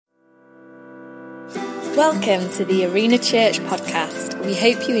Welcome to the Arena Church podcast. We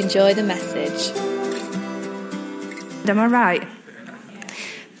hope you enjoy the message. Am I right?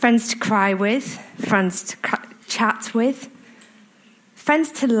 Friends to cry with, friends to chat with,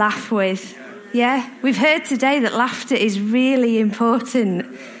 friends to laugh with. Yeah, we've heard today that laughter is really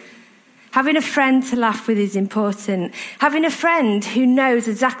important. Having a friend to laugh with is important. Having a friend who knows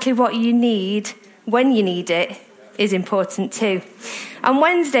exactly what you need when you need it is important too. On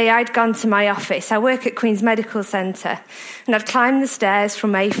Wednesday, I'd gone to my office. I work at Queen's Medical Centre, and I'd climbed the stairs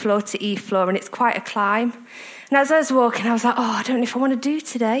from A floor to E floor, and it's quite a climb. And as I was walking, I was like, I don't know if I want to do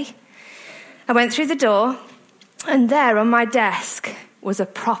today. I went through the door, and there on my desk was a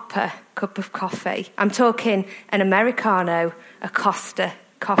proper cup of coffee. I'm talking an Americano, a Costa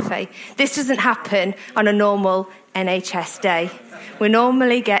coffee. This doesn't happen on a normal NHS day. We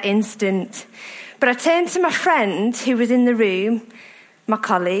normally get instant. But I turned to my friend who was in the room, my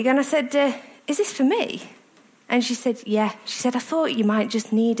colleague, and I said, is this for me? And she said, yeah. She said, I thought you might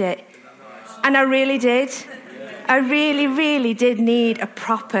just need it. And I really did. I really, really did need a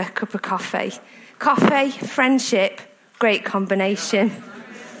proper cup of coffee. Coffee, friendship, great combination.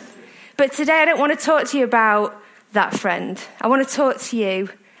 But today I don't want to talk to you about that friend. I want to talk to you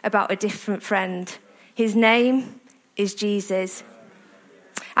about a different friend. His name is Jesus.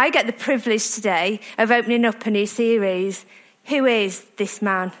 I get the privilege today of opening up a new series, Who is this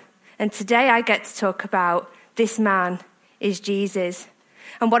man? And today I get to talk about this man is Jesus.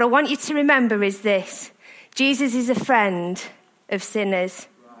 And what I want you to remember is this: Jesus is a friend of sinners.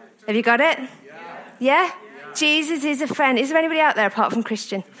 Have you got it? Yeah? Jesus is a friend. Is there anybody out there apart from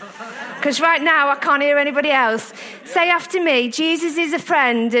Christian? Because right now I can't hear anybody else. Say after me, Jesus is a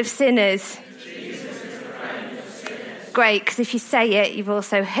friend of sinners. Great, because if you say it, you've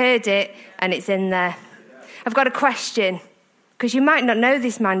also heard it, and it's in there. I've got a question, because you might not know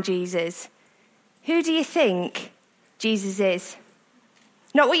this man, Jesus. Who do you think Jesus is?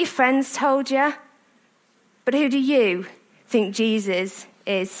 Not what your friends told you, but who do you think Jesus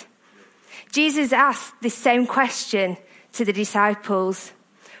is? Jesus asked this same question to the disciples.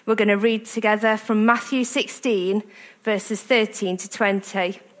 We're going to read together from Matthew 16, verses 13 to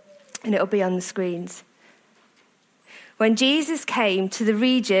 20, and it'll be on the screens. When Jesus came to the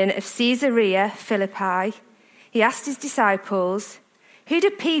region of Caesarea Philippi, he asked his disciples, "Who do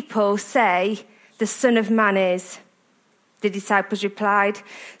people say the Son of Man is?" The disciples replied,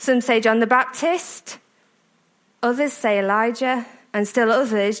 "Some say John the Baptist, others say Elijah, and still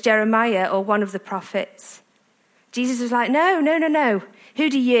others Jeremiah or one of the prophets." Jesus was like, No. Who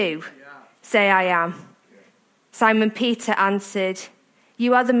do you say I am? Simon Peter answered,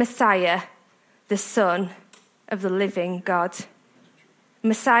 "You are the Messiah, the Son of the living God."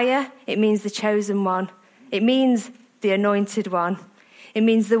 Messiah, it means the chosen one. It means the anointed one. It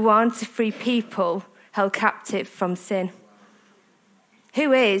means the one to free people held captive from sin.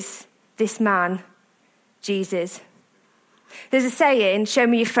 Who is this man, Jesus? There's a saying, show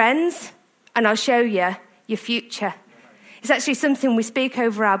me your friends and I'll show you your future. It's actually something we speak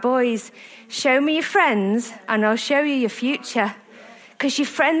over our boys. Show me your friends and I'll show you your future. Because your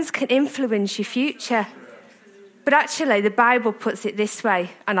friends can influence your future. But actually, the Bible puts it this way,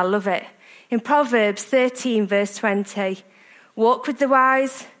 and I love it. In Proverbs 13, verse 20, walk with the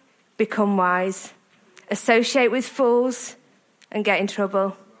wise, become wise. Associate with fools and get in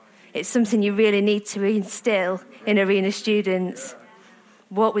trouble. It's something you really need to instill in Arena students.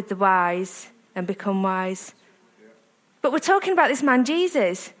 Walk with the wise and become wise. But we're talking about this man,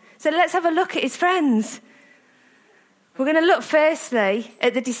 Jesus. So let's have a look at his friends. We're going to look firstly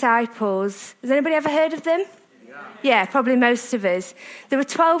at the disciples. Has anybody ever heard of them? Yeah, probably most of us. There were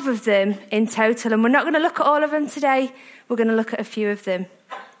 12 of them in total, and we're not going to look at all of them today. We're going to look at a few of them.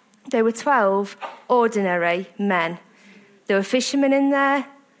 There were 12 ordinary men. There were fishermen in there,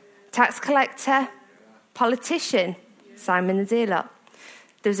 tax collector, politician, Simon the Zealot.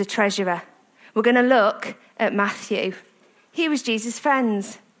 There was a treasurer. We're going to look at Matthew. He was Jesus' friend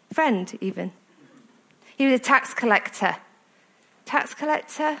even. He was a tax collector. Tax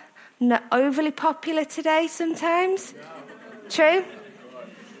collector? Not overly popular today sometimes. True?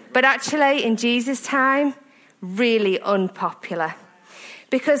 But actually, in Jesus' time, really unpopular.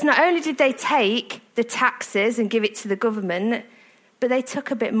 Because not only did they take the taxes and give it to the government, but they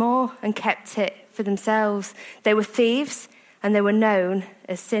took a bit more and kept it for themselves. They were thieves and they were known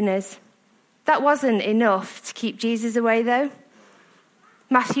as sinners. That wasn't enough to keep Jesus away, though.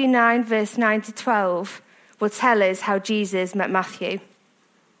 Matthew 9, verse 9 to 12 will tell us how Jesus met Matthew.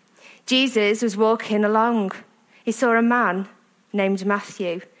 Jesus was walking along. He saw a man named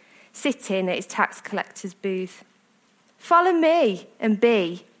Matthew sitting at his tax collector's booth. "Follow me and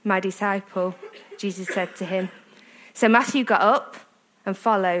be my disciple," Jesus said to him. So Matthew got up and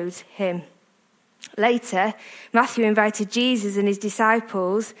followed him. Later, Matthew invited Jesus and his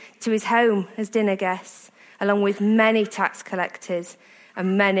disciples to his home as dinner guests, along with many tax collectors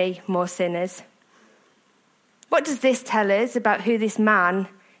and many more sinners. What does this tell us about who this man,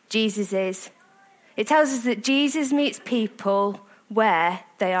 Jesus, is? It tells us that Jesus meets people where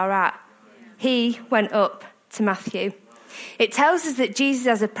they are at. He went up to Matthew. It tells us that Jesus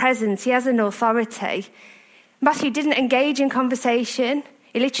has a presence, he has an authority. Matthew didn't engage in conversation.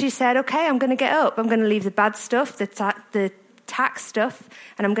 He literally said, "Okay, I'm going to get up. I'm going to leave the bad stuff, the tax stuff,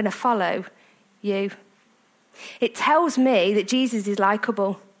 and I'm going to follow you." It tells me that Jesus is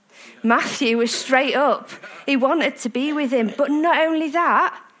likeable. Matthew was straight up. He wanted to be with him. But not only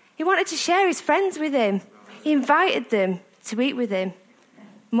that, he wanted to share his friends with him. He invited them to eat with him.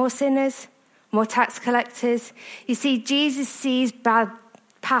 More sinners, more tax collectors. You see, Jesus sees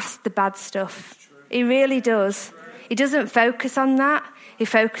past the bad stuff. He really does. He doesn't focus on that. He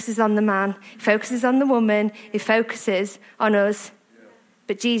focuses on the man. He focuses on the woman. He focuses on us.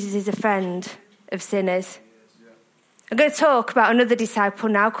 But Jesus is a friend of sinners. I'm going to talk about another disciple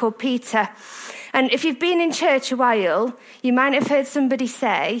now called Peter. And if you've been in church a while, you might have heard somebody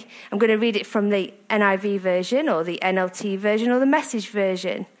say, I'm going to read it from the NIV version or the NLT version or the Message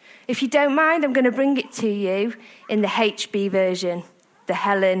version. If you don't mind, I'm going to bring it to you in the HB version, the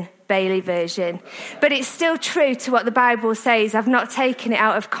Helen, Bailie version. But it's still true to what the Bible says. I've not taken it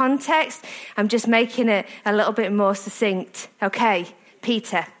out of context. I'm just making it a little bit more succinct. Okay,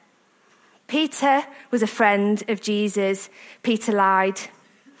 Peter. Peter was a friend of Jesus. Peter lied.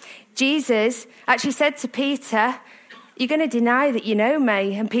 Jesus actually said to Peter, "You're going to deny that you know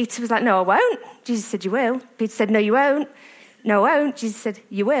me." And Peter was like, "No, I won't." Jesus said, "You will." Peter said, "No, you won't." "No, I won't." Jesus said,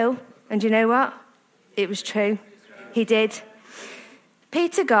 "You will." And you know what? It was true. He did.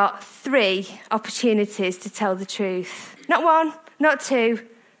 Peter got 3 opportunities to tell the truth. Not 1, not 2,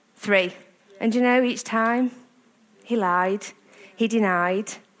 3. And you know, each time he lied, he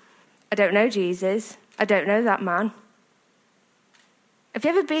denied. "I don't know Jesus. I don't know that man." Have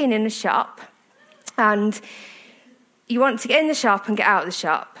you ever been in a shop and you want to get in the shop and get out of the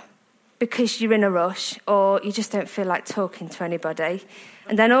shop because you're in a rush or you just don't feel like talking to anybody,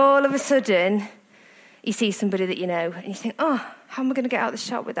 and then all of a sudden you see somebody that you know and you think, "Oh, how am I going to get out of the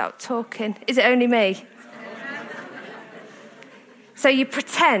shop without talking? Is it only me?" So you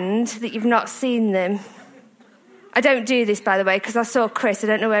pretend that you've not seen them. I don't do this, by the way, because I saw Chris, I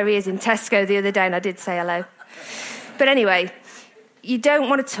don't know where he is, in Tesco the other day, and I did say hello. But anyway, you don't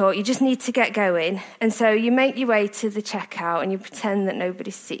want to talk, you just need to get going. And so you make your way to the checkout and you pretend that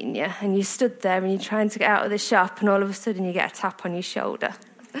nobody's seen you. And you stood there and you're trying to get out of the shop, and all of a sudden you get a tap on your shoulder.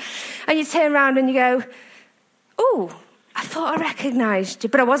 And you turn around and you go, "Oh, I thought I recognised you,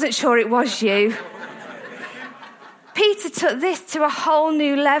 but I wasn't sure it was you." Peter took this to a whole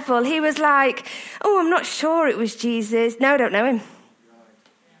new level. He was like, "Oh, I'm not sure it was Jesus. No, I don't know him."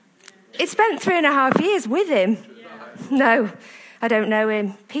 He'd spent 3.5 years with him. "No, I don't know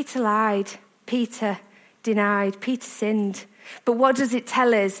him." Peter lied. Peter denied. Peter sinned. But what does it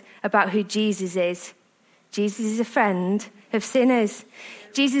tell us about who Jesus is? Jesus is a friend of sinners.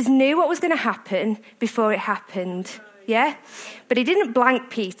 Jesus knew what was going to happen before it happened. Yeah? But he didn't blank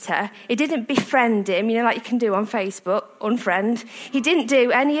Peter. He didn't befriend him, like you can do on Facebook, unfriend. He didn't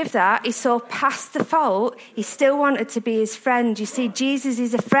do any of that. He saw past the fault. He still wanted to be his friend. You see, Jesus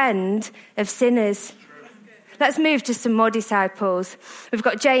is a friend of sinners. Let's move to some more disciples. We've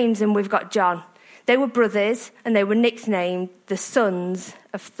got James and we've got John. They were brothers and they were nicknamed the Sons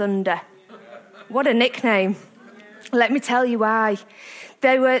of Thunder. What a nickname. Let me tell you why.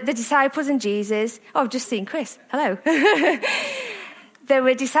 They were the disciples and Jesus. Oh, I've just seen Chris. Hello.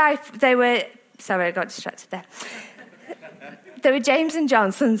 Sorry, I got distracted there. They were James and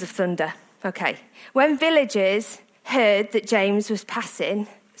John, sons of thunder. Okay. When villagers heard that Jesus was passing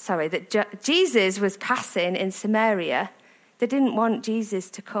in Samaria, they didn't want Jesus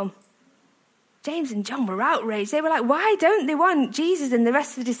to come. James and John were outraged. They were like, why don't they want Jesus and the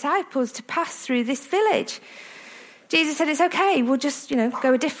rest of the disciples to pass through this village? Jesus said, it's okay, we'll just,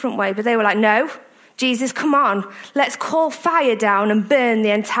 go a different way. But they were like, no, Jesus, come on, let's call fire down and burn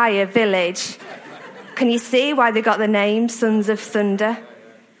the entire village. Can you see why they got the name Sons of Thunder?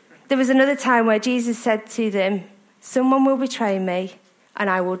 There was another time where Jesus said to them, someone will betray me and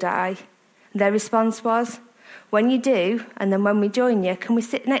I will die. And their response was, when you do, and then when we join you, can we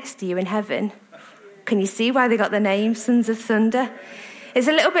sit next to you in heaven? Can you see why they got the name Sons of Thunder? It's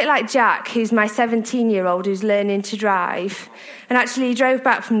a little bit like Jack, who's my 17-year-old who's learning to drive. And actually, he drove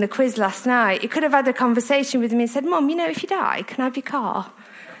back from the quiz last night. He could have had a conversation with me and said, Mum, if you die, can I have your car?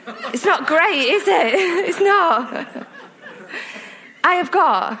 It's not great, is it? It's not. I have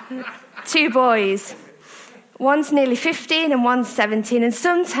got 2 boys. One's nearly 15 and one's 17, and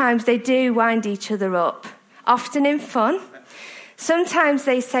sometimes they do wind each other up, often in fun. Sometimes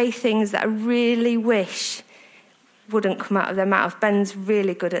they say things that I really wish wouldn't come out of their mouth. Ben's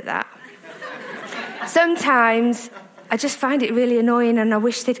really good at that. Sometimes I just find it really annoying and I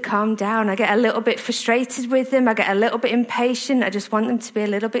wish they'd calm down. I get a little bit frustrated with them. I get a little bit impatient. I just want them to be a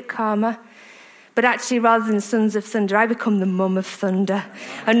little bit calmer. But actually, rather than sons of thunder, I become the mum of thunder.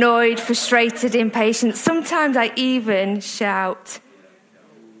 Annoyed, frustrated, impatient. Sometimes I even shout.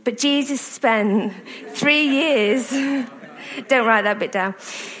 But Jesus spent 3 years... Don't write that bit down.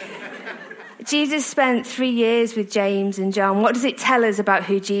 Jesus spent 3 years with James and John. What does it tell us about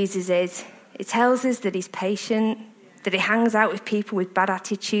who Jesus is? It tells us that he's patient, that he hangs out with people with bad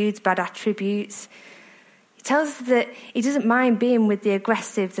attitudes, bad attributes. It tells us that he doesn't mind being with the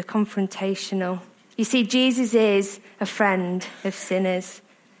aggressive, the confrontational. You see, Jesus is a friend of sinners.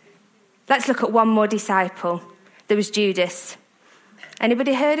 Let's look at one more disciple. There was Judas.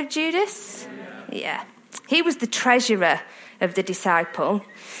 Anybody heard of Judas? Yeah. He was the treasurer of the disciple.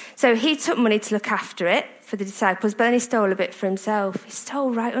 So he took money to look after it for the disciples, but then he stole a bit for himself. He stole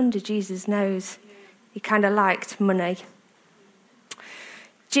right under Jesus' nose. He kind of liked money.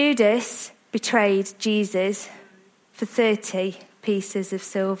 Judas betrayed Jesus for 30 pieces of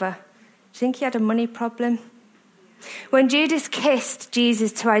silver. Do you think he had a money problem? When Judas kissed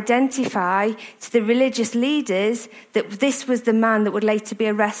Jesus to identify to the religious leaders that this was the man that would later be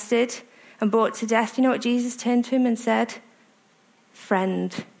arrested and brought to death, you know what Jesus turned to him and said?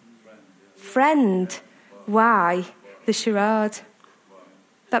 Friend. Friend. Why? The charade.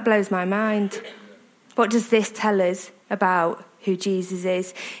 That blows my mind. What does this tell us about who Jesus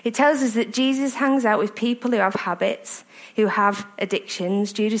is? It tells us that Jesus hangs out with people who have habits, who have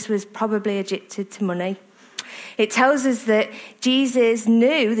addictions. Judas was probably addicted to money. It tells us that Jesus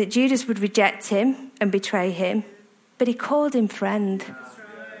knew that Judas would reject him and betray him, but he called him friend.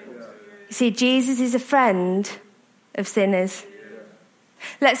 You see, Jesus is a friend of sinners.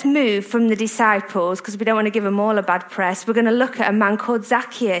 Let's move from the disciples, because we don't want to give them all a bad press. We're going to look at a man called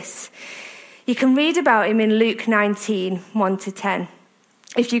Zacchaeus. You can read about him in Luke 19, 1-10.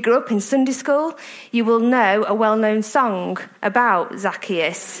 If you grew up in Sunday school, you will know a well-known song about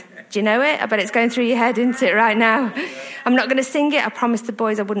Zacchaeus. Do you know it? I bet it's going through your head, isn't it, right now? I'm not going to sing it. I promised the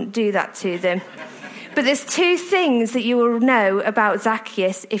boys I wouldn't do that to them. But there's 2 things that you will know about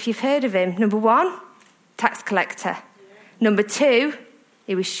Zacchaeus if you've heard of him. Number 1, tax collector. Number 2,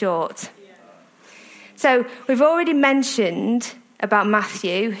 he was short. So we've already mentioned about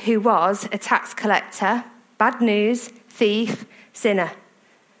Matthew, who was a tax collector, bad news, thief, sinner.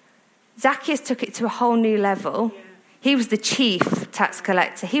 Zacchaeus took it to a whole new level. He was the chief tax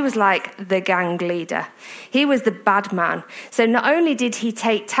collector. He was like the gang leader. He was the bad man. So not only did he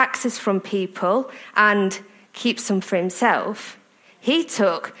take taxes from people and keep some for himself, he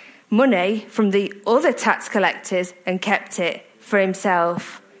took money from the other tax collectors and kept it for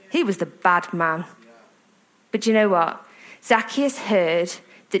himself. He was the bad man. But you know what? Zacchaeus heard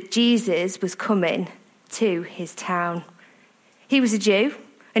that Jesus was coming to his town. He was a Jew,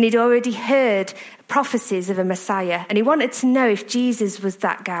 and he'd already heard prophecies of a Messiah, and he wanted to know if Jesus was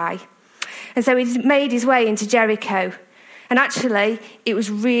that guy. And so he made his way into Jericho. And actually, it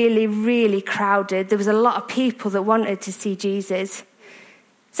was really, really crowded. There was a lot of people that wanted to see Jesus.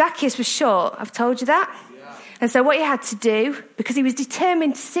 Zacchaeus was short, I've told you that. Yeah. And so what he had to do, because he was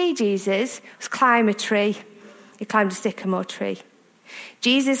determined to see Jesus, was climb a tree. He climbed a sycamore tree.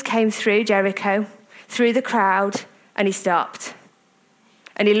 Jesus came through Jericho, through the crowd, and he stopped.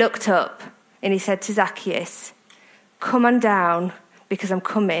 And he looked up and he said to Zacchaeus, "Come on down, because I'm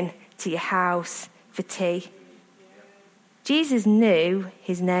coming to your house for tea." Jesus knew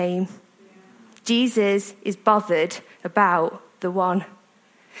his name. Jesus is bothered about the one.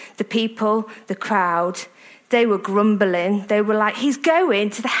 The people, the crowd, they were grumbling. They were like, he's going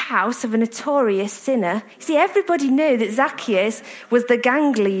to the house of a notorious sinner. You see, everybody knew that Zacchaeus was the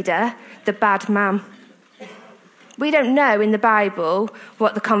gang leader, the bad man. We don't know in the Bible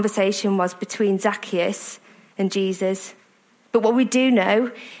what the conversation was between Zacchaeus and Jesus. But what we do know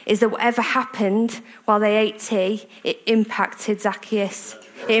is that whatever happened while they ate tea, it impacted Zacchaeus.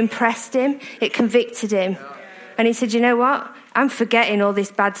 It impressed him. It convicted him. And he said, you know what? I'm forgetting all this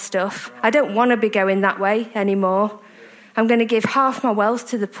bad stuff. I don't want to be going that way anymore. I'm going to give half my wealth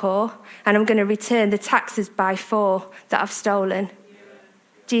to the poor, and I'm going to return the taxes by 4 that I've stolen.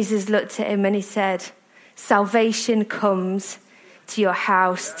 Jesus looked at him and he said, salvation comes to your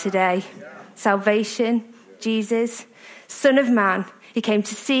house today. Salvation, Jesus, Son of Man, He came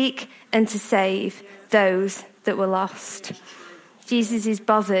to seek and to save those that were lost. Jesus is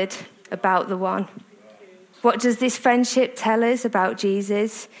bothered about the one. What does this friendship tell us about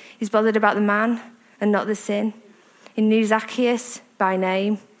Jesus? He's bothered about the man and not the sin. He knew Zacchaeus by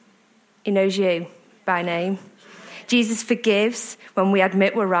name. He knows you by name. Jesus forgives when we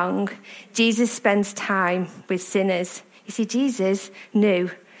admit we're wrong. Jesus spends time with sinners. You see, Jesus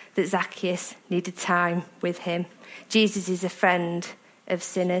knew that Zacchaeus needed time with him. Jesus is a friend of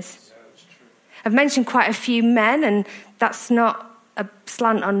sinners. I've mentioned quite a few men, and that's not a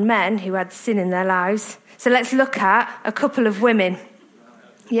slant on men who had sin in their lives. So let's look at a couple of women.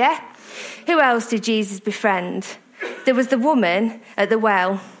 Yeah? Who else did Jesus befriend? There was the woman at the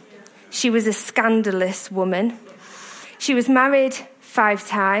well. She was a scandalous woman. She was married 5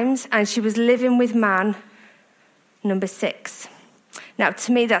 times, and she was living with man number 6. Now,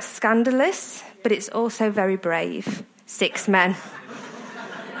 to me, that's scandalous, but it's also very brave. 6 men.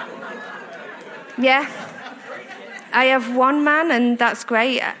 Yeah, I have 1 man, and that's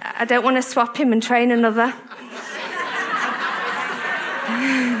great. I don't want to swap him and train another.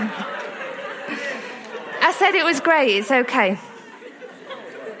 I said it was great, it's okay.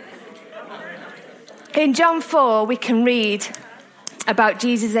 In John 4, we can read about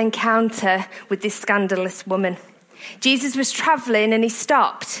Jesus' encounter with this scandalous woman. Jesus was travelling and he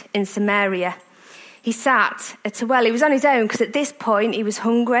stopped in Samaria. He sat at a well. He was on his own because at this point he was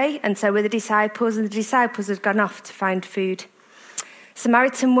hungry, and so were the disciples, and the disciples had gone off to find food. A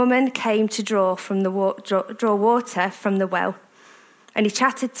Samaritan woman came to draw water from the well, and he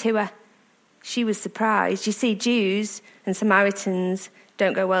chatted to her. She was surprised. You see, Jews and Samaritans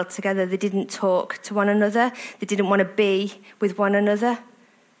don't go well together. They didn't talk to one another. They didn't want to be with one another.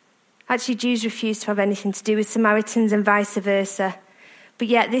 Actually, Jews refused to have anything to do with Samaritans and vice versa. But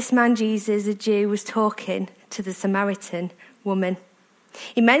yet this man, Jesus, a Jew, was talking to the Samaritan woman.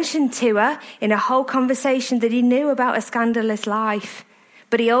 He mentioned to her in a whole conversation that he knew about a scandalous life,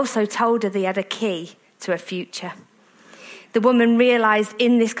 but he also told her they had a key to her future. The woman realised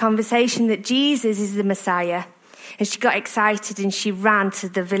in this conversation that Jesus is the Messiah, and she got excited and she ran to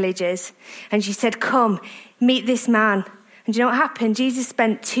the villagers and she said, "Come, meet this man." And do you know what happened? Jesus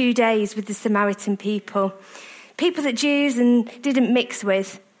spent 2 days with the Samaritan people that Jews didn't mix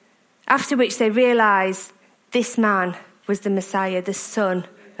with, after which they realised this man was the Messiah, the Son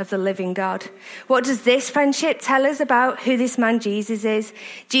of the living God. What does this friendship tell us about who this man Jesus is?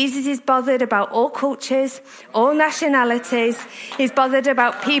 Jesus is bothered about all cultures, all nationalities. He's bothered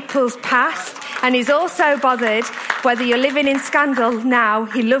about people's past, and he's also bothered whether you're living in scandal now.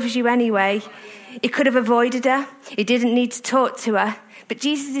 He loves you anyway. He could have avoided her. He didn't need to talk to her. But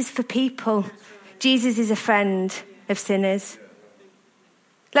Jesus is for people. Jesus is a friend of sinners.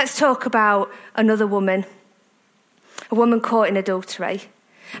 Let's talk about another woman, a woman caught in adultery.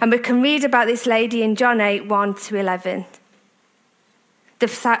 And we can read about this lady in John 8, 1-11. The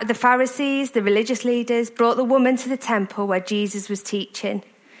Pharisees, the religious leaders, brought the woman to the temple where Jesus was teaching.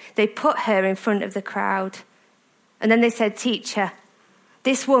 They put her in front of the crowd. And then they said, "Teacher,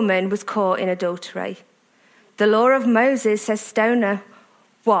 this woman was caught in adultery. The law of Moses says stone her.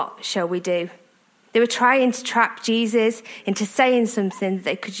 What shall we do?" They were trying to trap Jesus into saying something that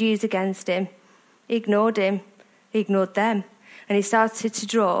they could use against him. He ignored him. He ignored them. And he started to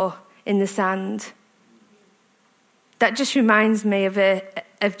draw in the sand. That just reminds me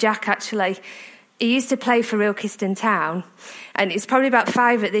of Jack, actually. He used to play for Ilkeston Town, and it's probably about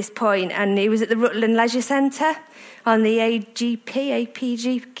 5 at this point, and he was at the Rutland Leisure Centre on the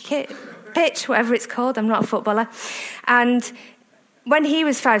APG pitch, whatever it's called. I'm not a footballer. And when he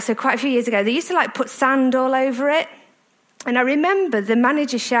was 5, so quite a few years ago, they used to put sand all over it. And I remember the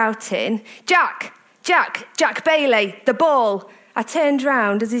manager shouting, Jack Bailie, the ball." I turned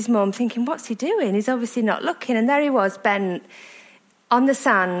round as his mum thinking, what's he doing? He's obviously not looking. And there he was, bent on the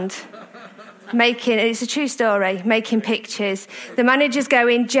sand, it's a true story, making pictures. The manager's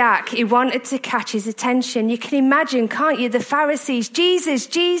going, Jack, he wanted to catch his attention. You can imagine, can't you? The Pharisees,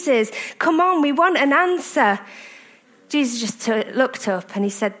 Jesus, come on, we want an answer. Jesus just looked up and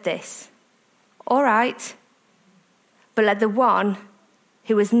he said this, "All right, but let the one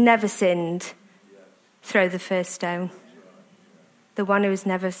who has never sinned throw the first stone." The one who has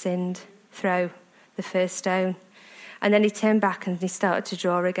never sinned, throw the first stone. And then he turned back and he started to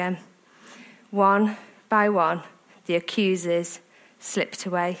draw again. One by one, the accusers slipped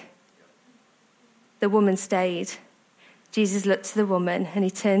away. The woman stayed. Jesus looked to the woman and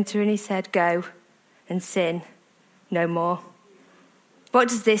he turned to her and he said, "Go and sin no more." What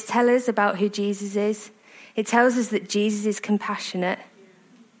does this tell us about who Jesus is? It tells us that Jesus is compassionate.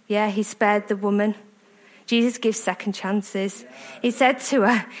 Yeah, he spared the woman. Jesus gives second chances. He said to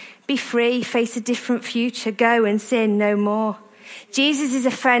her, be free, face a different future, go and sin no more. Jesus is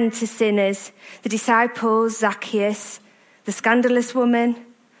a friend to sinners. The disciples, Zacchaeus, the scandalous woman,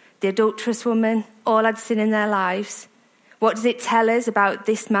 the adulterous woman, all had sin in their lives. What does it tell us about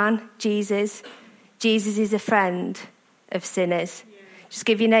this man, Jesus? Jesus is a friend of sinners. Just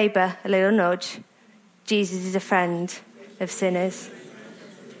give your neighbour a little nudge. Jesus is a friend of sinners.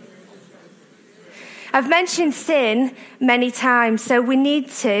 I've mentioned sin many times, so we need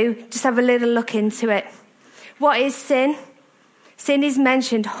to just have a little look into it. What is sin? Sin is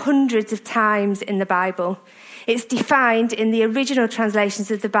mentioned hundreds of times in the Bible. It's defined in the original translations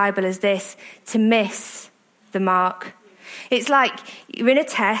of the Bible as this: to miss the mark. It's like you're in a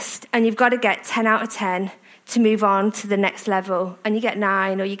test and you've got to get 10 out of 10 to move on to the next level, and you get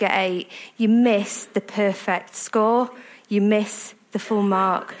 9 or you get 8. You miss the perfect score. You miss the full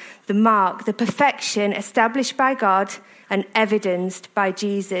mark. The mark, the perfection established by God and evidenced by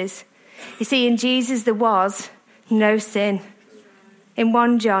Jesus. You see, in Jesus there was no sin. In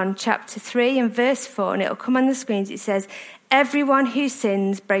 1 John chapter 3 and verse 4, and it'll come on the screens, it says, everyone who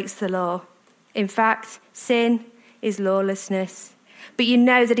sins breaks the law. In fact, sin is lawlessness. But you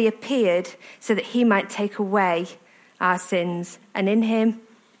know that he appeared so that he might take away our sins, and in him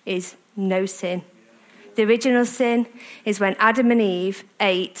is no sin. The original sin is when Adam and Eve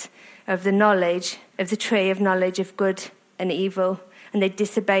ate of the tree of knowledge of good and evil, and they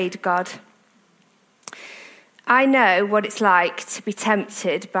disobeyed God. I know what it's like to be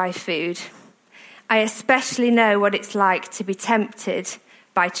tempted by food. I especially know what it's like to be tempted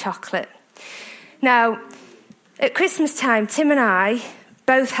by chocolate. Now, at Christmas time, Tim and I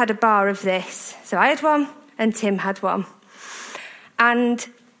both had a bar of this. So I had one and Tim had one. And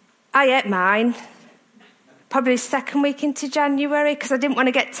I ate mine probably the second week into January because I didn't want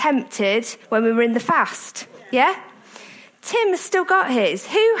to get tempted when we were in the fast. Yeah? Tim has still got his.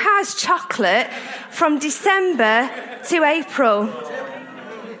 Who has chocolate from December to April?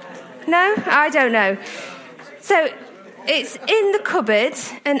 No? I don't know. So it's in the cupboard,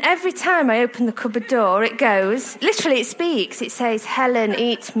 and every time I open the cupboard door, it goes, literally it speaks. It says, Helen,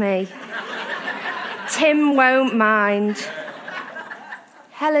 eat me. Tim won't mind.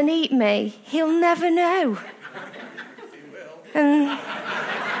 Helen, eat me. He'll never know. And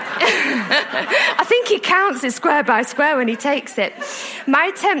I think he counts it square by square when he takes it.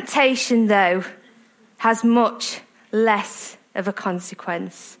 My temptation, though, has much less of a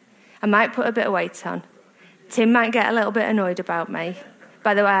consequence. I might put a bit of weight on. Tim might get a little bit annoyed about me.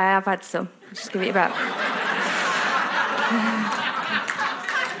 By the way, I have had some. I'll just give it about.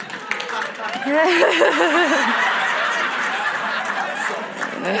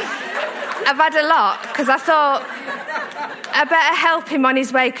 I've had a lot because I thought I better help him on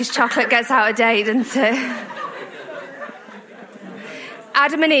his way because chocolate gets out of date, doesn't it?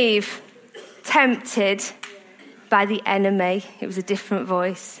 Adam and Eve, tempted by the enemy. It was a different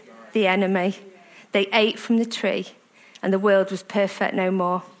voice. The enemy. They ate from the tree and the world was perfect no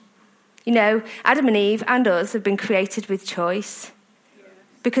more. You know, Adam and Eve and us have been created with choice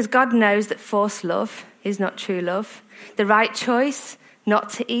because God knows that forced love is not true love. The right choice, not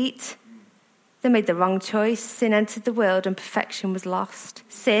to eat. They made the wrong choice. Sin entered the world and perfection was lost.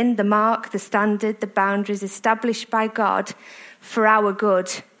 Sin, the mark, the standard, the boundaries established by God for our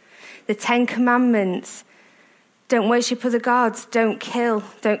good. The 10 Commandments. Don't worship other gods. Don't kill.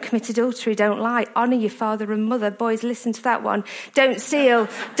 Don't commit adultery. Don't lie. Honour your father and mother. Boys, listen to that one. Don't steal.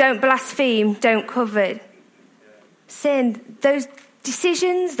 Don't blaspheme. Don't covet. Sin, those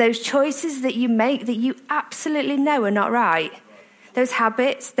decisions, those choices that you make that you absolutely know are not right. Those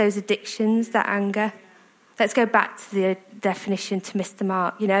habits, those addictions, that anger. Let's go back to the definition to miss the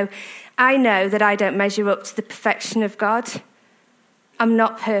mark. You know, I know that I don't measure up to the perfection of God. I'm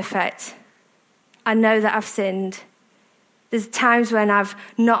not perfect. I know that I've sinned. There's times when I've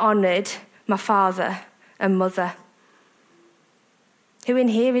not honoured my father and mother. Who in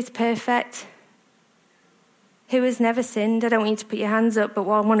here is perfect? Who has never sinned? I don't want you to put your hands up, but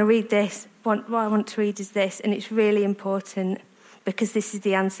what I want to read is this, and it's really important because this is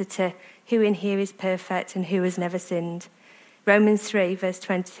the answer to who in here is perfect and who has never sinned. Romans 3, verse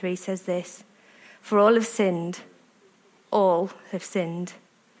 23 says this: for all have sinned, all have sinned.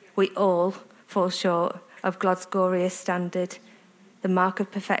 We all fall short of God's glorious standard, the mark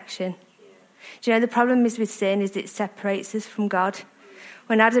of perfection. Do you know the problem is with sin is it separates us from God?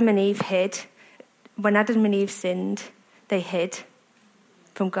 When Adam and Eve sinned, they hid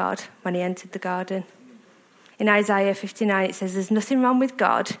from God when he entered the garden. In Isaiah 59 it says, there's nothing wrong with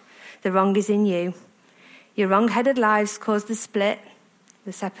God, the wrong is in you. Your wrong-headed lives caused the split,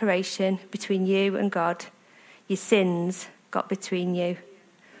 the separation between you and God. your sins got between you.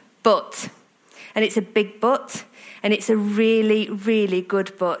 But, and it's a big but, and it's a really, really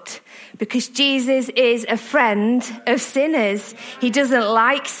good but, because Jesus is a friend of sinners. He doesn't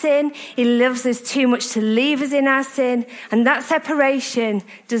like sin. He loves us too much to leave us in our sin, and that separation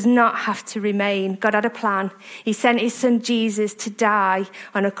does not have to remain. God had a plan. He sent his son Jesus to die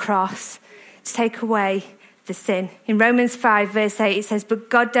on a cross to take away the sin. In Romans 5 verse 8 it says, "But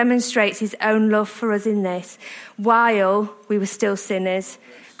God demonstrates his own love for us in this: while we were still sinners,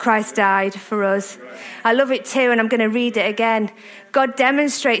 Christ died for us." I love it too, and I'm going to read it again. God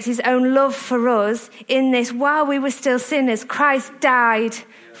demonstrates his own love for us in this: while we were still sinners, Christ died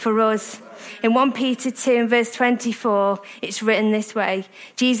for us. In 1 Peter 2 and verse 24, it's written this way: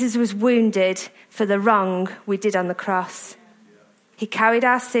 Jesus was wounded for the wrong we did on the cross. He carried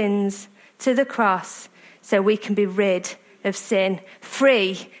our sins to the cross so we can be rid of sin,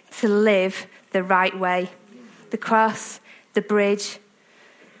 free to live the right way. The cross, the bridge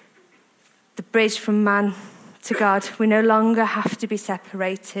from man to God. We no longer have to be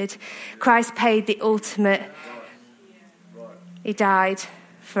separated. Christ paid the ultimate. He died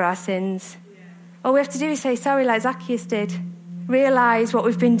for our sins. All we have to do is say sorry like Zacchaeus did. Realise what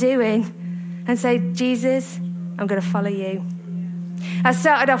we've been doing and say, Jesus, I'm going to follow you. I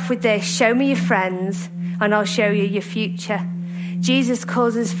started off with this: show me your friends and I'll show you your future. Jesus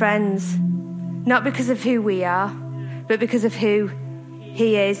calls us friends, not because of who we are, but because of who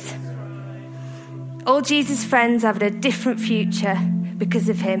he is. All Jesus' friends have a different future because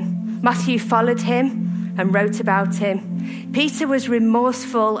of him. Matthew followed him and wrote about him. Peter was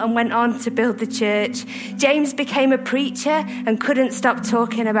remorseful and went on to build the church. James became a preacher and couldn't stop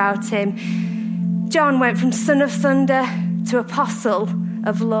talking about him. John went from son of thunder to apostle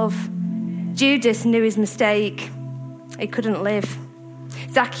of love. Judas knew his mistake. He couldn't live.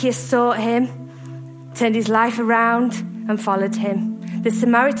 Zacchaeus sought him, turned his life around and followed him. The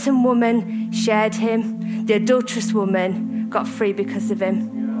Samaritan woman shared him. The adulterous woman got free because of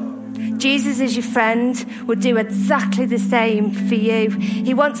him. Jesus, as your friend, will do exactly the same for you.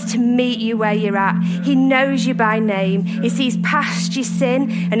 He wants to meet you where you're at. He knows you by name. He sees past your sin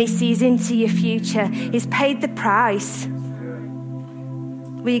and he sees into your future. He's paid the price.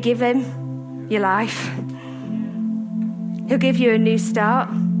 Will you give him your life? He'll give you a new start.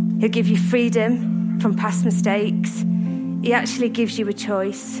 He'll give you freedom from past mistakes. He actually gives you a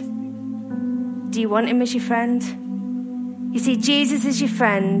choice. Do you want him as your friend? You see, Jesus as your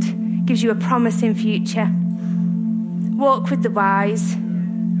friend gives you a promising future. Walk with the wise,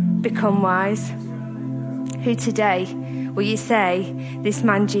 become wise. Who today will you say this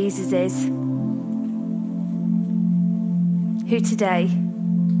man Jesus is? Who today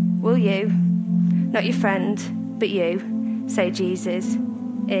will you, not your friend, but you, say Jesus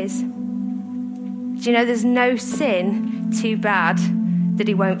is? Do you know there's no sin too bad that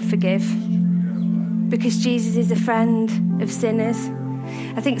he won't forgive? Because Jesus is a friend of sinners.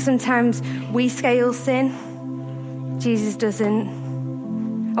 I think sometimes we scale sin. Jesus doesn't.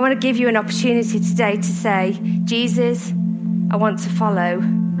 I want to give you an opportunity today to say, Jesus, I want to follow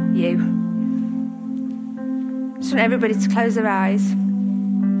you. I just want everybody to close their eyes.